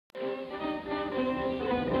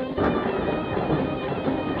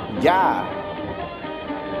Yeah.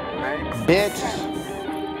 Bitch.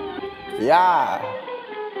 Yeah.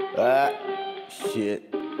 Shit.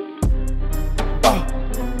 Oh,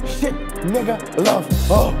 shit, nigga, love.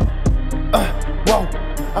 Oh, whoa.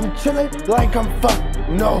 I'm chillin' like I'm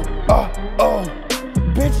no.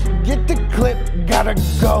 Bitch, get the clip, gotta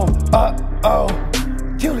go.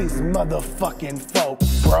 Kill these motherfucking folk,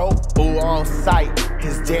 bro. Who on sight?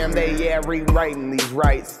 Cause damn, they rewriting these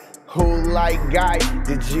rights. Who like guy?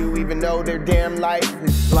 Did you even know their damn life?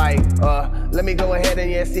 It's like, let me go ahead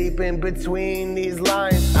and seep in between these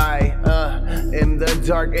lines. I am the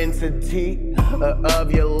dark entity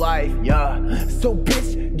of your life, yeah. So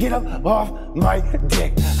bitch, get up off my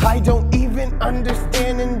dick. I don't even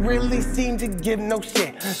understand and really seem to give no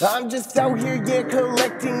shit. I'm just out here,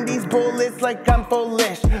 collecting these bullets like I'm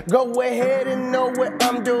foolish. Go ahead and know what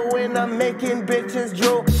I'm doing. I'm making bitches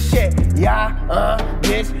drool. Shit, yeah,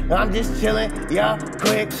 bitch, I'm just chillin', yeah,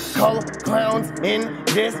 quick. Call clowns in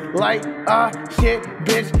this light, shit,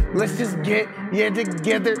 bitch. Let's just get,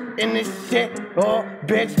 together in this shit. Oh,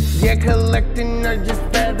 bitch, collecting or just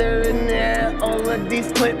feathering, all of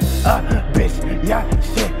these clips, bitch,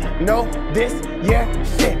 shit. Know this,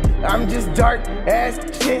 shit. I'm just dark ass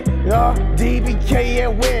shit, DBK,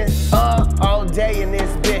 wins, all day in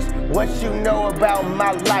this bitch. What you know about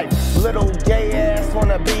my life? Little gay ass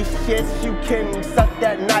wanna be shits, you can suck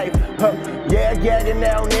that knife, gagging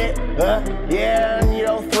down it, and you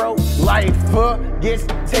don't throw life, gets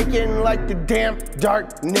taken like the damn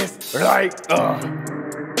darkness, like,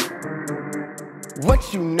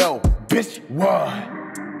 what you know, bitch, what?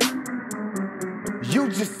 You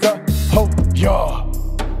just a hoe,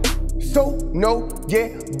 So no,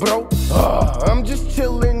 bro, I'm just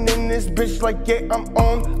chillin' in this bitch like I'm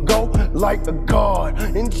on go like a god.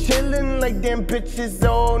 And chillin' like damn bitches,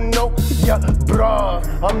 oh no, bruh.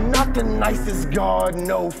 I'm not the nicest god,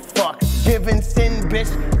 no fucks giving sin,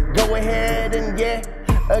 bitch. Go ahead and get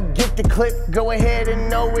the clip. Go ahead and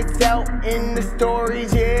know it's out in the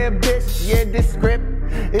stories, bitch, this script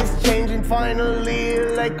is changing finally,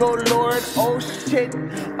 like oh lord, oh shit.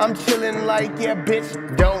 I'm chillin' like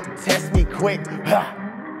bitch, don't test me quick.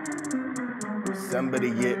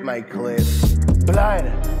 Somebody get my clip.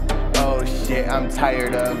 Blood. Oh shit, I'm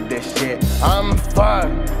tired of this shit. I'm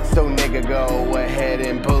fucked, so nigga go ahead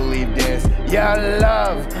and believe this.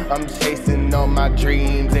 Love, I'm chasing all my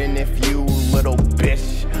dreams, and if you little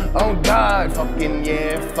bitch, oh god, fucking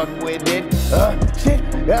fuck with it. Shit,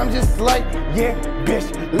 I'm just like,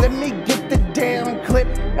 bitch, let me get the damn clip.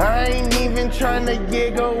 I ain't even tryna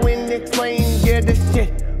go and explain, the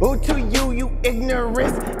shit. Oh, to you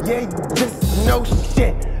ignorant, just no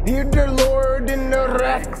shit. Hear the Lord in the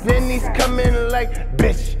racks, and he's coming like,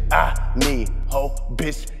 bitch, me, ho,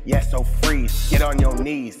 bitch, so freeze, get on your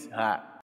knees,